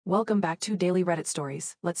Welcome back to Daily Reddit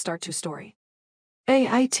Stories. Let's start to story.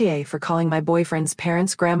 AITA for calling my boyfriend's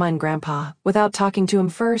parents grandma and grandpa without talking to him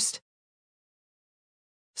first.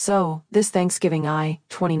 So, this Thanksgiving I,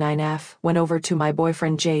 29F, went over to my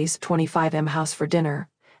boyfriend Jay's 25M house for dinner,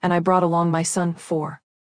 and I brought along my son, 4.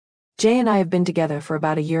 Jay and I have been together for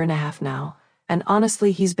about a year and a half now, and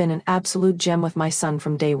honestly he's been an absolute gem with my son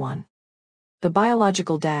from day one. The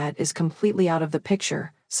biological dad is completely out of the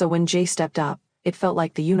picture, so when Jay stepped up, it felt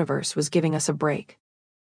like the universe was giving us a break.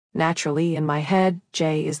 Naturally, in my head,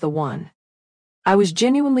 Jay is the one. I was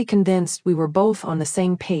genuinely convinced we were both on the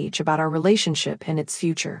same page about our relationship and its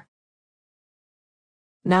future.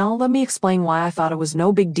 Now, let me explain why I thought it was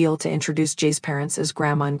no big deal to introduce Jay's parents as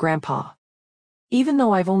grandma and grandpa. Even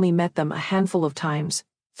though I've only met them a handful of times,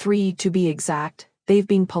 3 to be exact, they've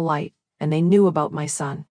been polite, and they knew about my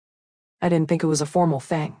son. I didn't think it was a formal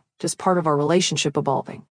thing, just part of our relationship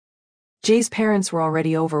evolving. Jay's parents were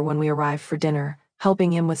already over when we arrived for dinner,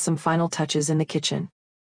 helping him with some final touches in the kitchen.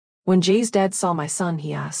 When Jay's dad saw my son,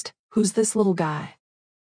 he asked, "Who's this little guy?"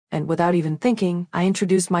 And without even thinking, I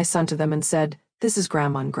introduced my son to them and said, "This is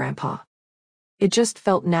Grandma and Grandpa." It just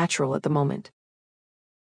felt natural at the moment.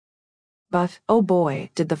 But, oh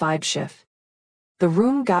boy, did the vibe shift. The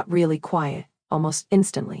room got really quiet, almost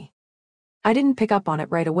instantly. I didn't pick up on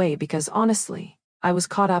it right away because honestly, I was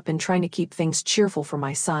caught up in trying to keep things cheerful for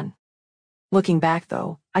my son. Looking back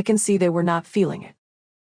though, I can see they were not feeling it.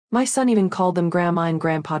 My son even called them Grandma and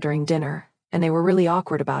Grandpa during dinner, and they were really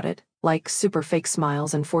awkward about it, like super fake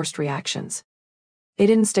smiles and forced reactions. They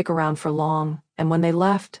didn't stick around for long, and when they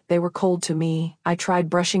left, they were cold to me. I tried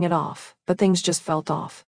brushing it off, but things just felt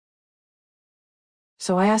off.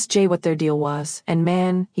 So I asked Jay what their deal was, and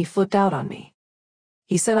man, he flipped out on me.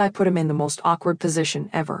 He said I put him in the most awkward position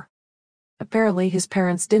ever. Apparently his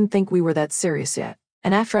parents didn't think we were that serious yet,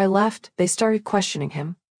 and after I left, they started questioning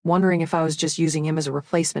him, wondering if I was just using him as a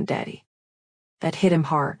replacement daddy. That hit him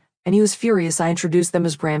hard, and he was furious I introduced them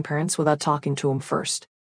as grandparents without talking to him first.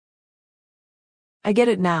 I get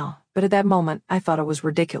it now, but at that moment, I thought it was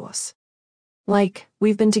ridiculous. Like,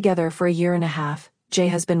 we've been together for a year and a half, Jay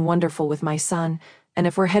has been wonderful with my son, and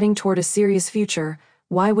if we're heading toward a serious future,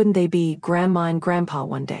 why wouldn't they be Grandma and Grandpa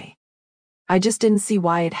one day? I just didn't see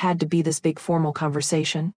why it had to be this big formal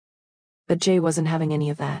conversation. But Jay wasn't having any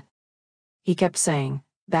of that. He kept saying,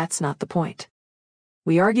 "That's not the point."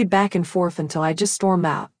 We argued back and forth until I just stormed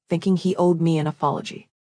out, thinking he owed me an apology.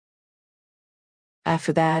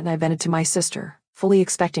 After that, I vented to my sister, fully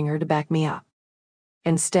expecting her to back me up.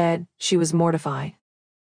 Instead, she was mortified.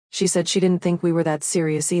 She said she didn't think we were that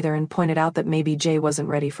serious either and pointed out that maybe Jay wasn't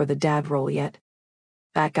ready for the dad role yet.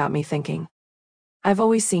 That got me thinking. I've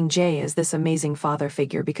always seen Jay as this amazing father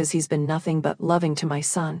figure because he's been nothing but loving to my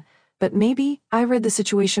son, but maybe I read the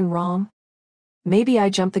situation wrong. Maybe I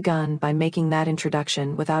jumped the gun by making that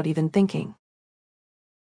introduction without even thinking.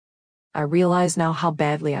 I realize now how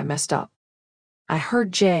badly I messed up. I hurt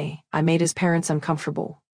Jay, I made his parents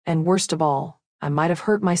uncomfortable, and worst of all, I might have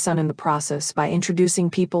hurt my son in the process by introducing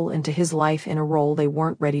people into his life in a role they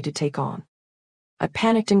weren't ready to take on. I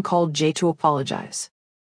panicked and called Jay to apologize.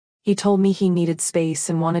 He told me he needed space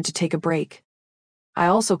and wanted to take a break. I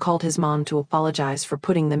also called his mom to apologize for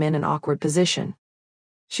putting them in an awkward position.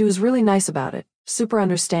 She was really nice about it, super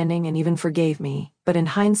understanding, and even forgave me, but in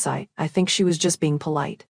hindsight, I think she was just being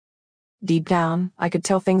polite. Deep down, I could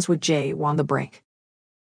tell things with Jay were on the brink.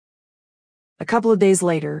 A couple of days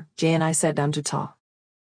later, Jay and I sat down to talk.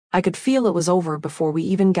 I could feel it was over before we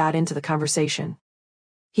even got into the conversation.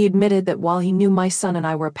 He admitted that while he knew my son and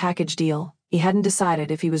I were a package deal, he hadn't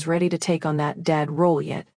decided if he was ready to take on that dad role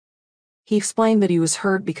yet. He explained that he was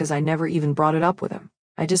hurt because I never even brought it up with him.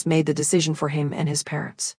 I just made the decision for him and his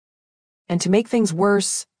parents. And to make things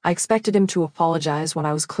worse, I expected him to apologize when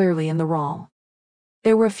I was clearly in the wrong.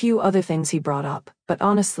 There were a few other things he brought up, but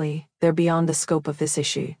honestly, they're beyond the scope of this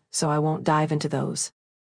issue, so I won't dive into those.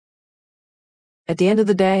 At the end of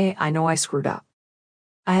the day, I know I screwed up.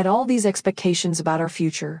 I had all these expectations about our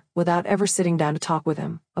future without ever sitting down to talk with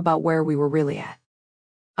him about where we were really at.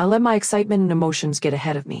 I let my excitement and emotions get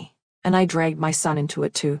ahead of me, and I dragged my son into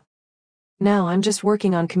it too. Now I'm just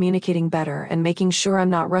working on communicating better and making sure I'm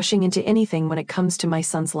not rushing into anything when it comes to my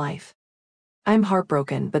son's life. I'm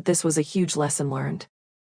heartbroken, but this was a huge lesson learned.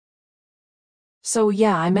 So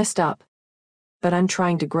yeah, I messed up, but I'm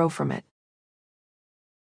trying to grow from it.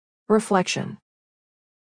 Reflection.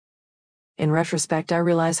 In retrospect, I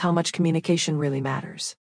realize how much communication really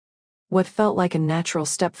matters. What felt like a natural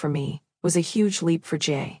step for me was a huge leap for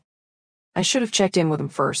Jay. I should have checked in with him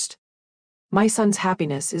first. My son's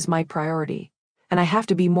happiness is my priority, and I have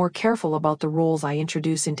to be more careful about the roles I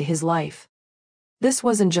introduce into his life. This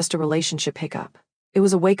wasn't just a relationship hiccup. It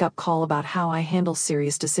was a wake-up call about how I handle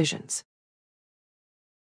serious decisions.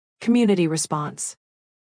 Community response.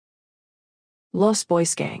 Los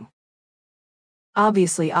Boys Gang.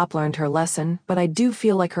 Obviously, Op learned her lesson, but I do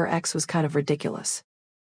feel like her ex was kind of ridiculous.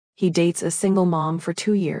 He dates a single mom for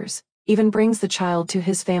 2 years, even brings the child to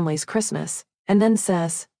his family's Christmas, and then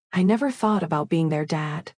says, "I never thought about being their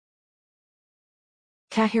dad."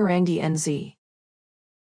 Kahirangdi NZ.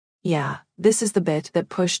 Yeah, this is the bit that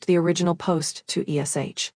pushed the original post to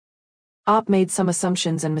ESH. Op made some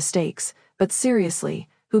assumptions and mistakes, but seriously,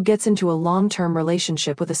 who gets into a long-term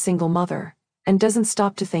relationship with a single mother, and doesn't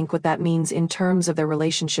stop to think what that means in terms of their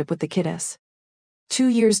relationship with the kiddos? 2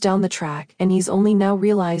 years down the track, and he's only now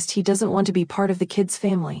realized he doesn't want to be part of the kid's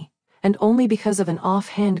family, and only because of an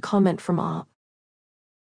offhand comment from Op.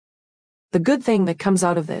 The good thing that comes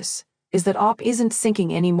out of this is that Op isn't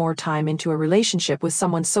sinking any more time into a relationship with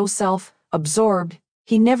someone so self-absorbed,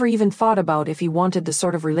 he never even thought about if he wanted the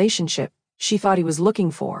sort of relationship she thought he was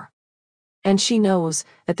looking for. And she knows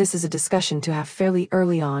that this is a discussion to have fairly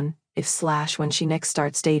early on, when she next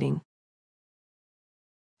starts dating.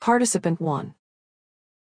 Participant 1.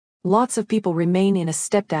 Lots of people remain in a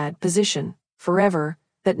stepdad position, forever,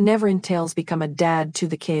 that never entails become a dad to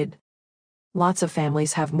the kid. Lots of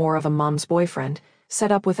families have more of a mom's boyfriend,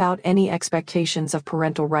 set up without any expectations of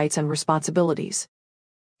parental rights and responsibilities.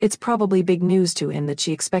 It's probably big news to him that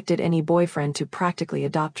she expected any boyfriend to practically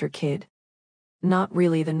adopt her kid. Not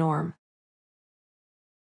really the norm.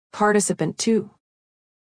 Participant 2.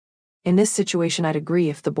 In this situation, I'd agree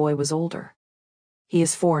if the boy was older. He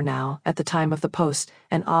is 4 now, at the time of the post,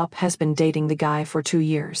 and Op has been dating the guy for 2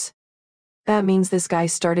 years. That means this guy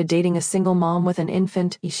started dating a single mom with an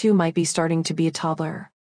infant who might be starting to be a toddler.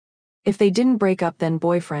 If they didn't break up, then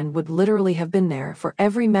boyfriend would literally have been there for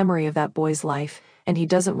every memory of that boy's life, and he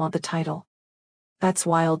doesn't want the title. That's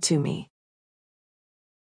wild to me.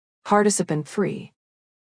 Participant 3.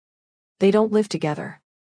 They don't live together.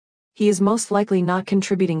 He is most likely not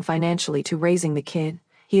contributing financially to raising the kid.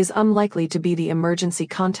 He is unlikely to be the emergency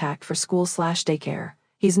contact for school/daycare.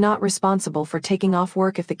 He's not responsible for taking off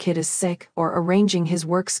work if the kid is sick or arranging his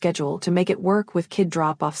work schedule to make it work with kid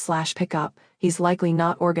drop-off/pickup. He's likely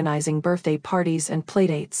not organizing birthday parties and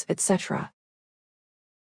playdates, etc.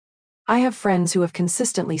 I have friends who have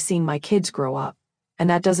consistently seen my kids grow up, and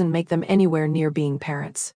that doesn't make them anywhere near being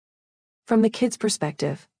parents. From the kid's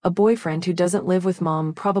perspective, a boyfriend who doesn't live with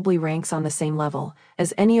mom probably ranks on the same level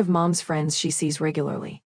as any of mom's friends she sees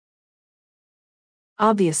regularly.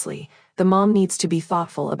 Obviously, the mom needs to be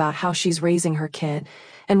thoughtful about how she's raising her kid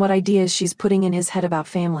and what ideas she's putting in his head about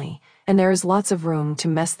family, and there is lots of room to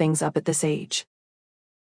mess things up at this age.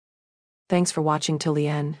 Thanks for watching till the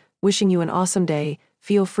end. Wishing you an awesome day.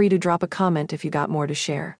 Feel free to drop a comment if you got more to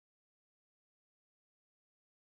share.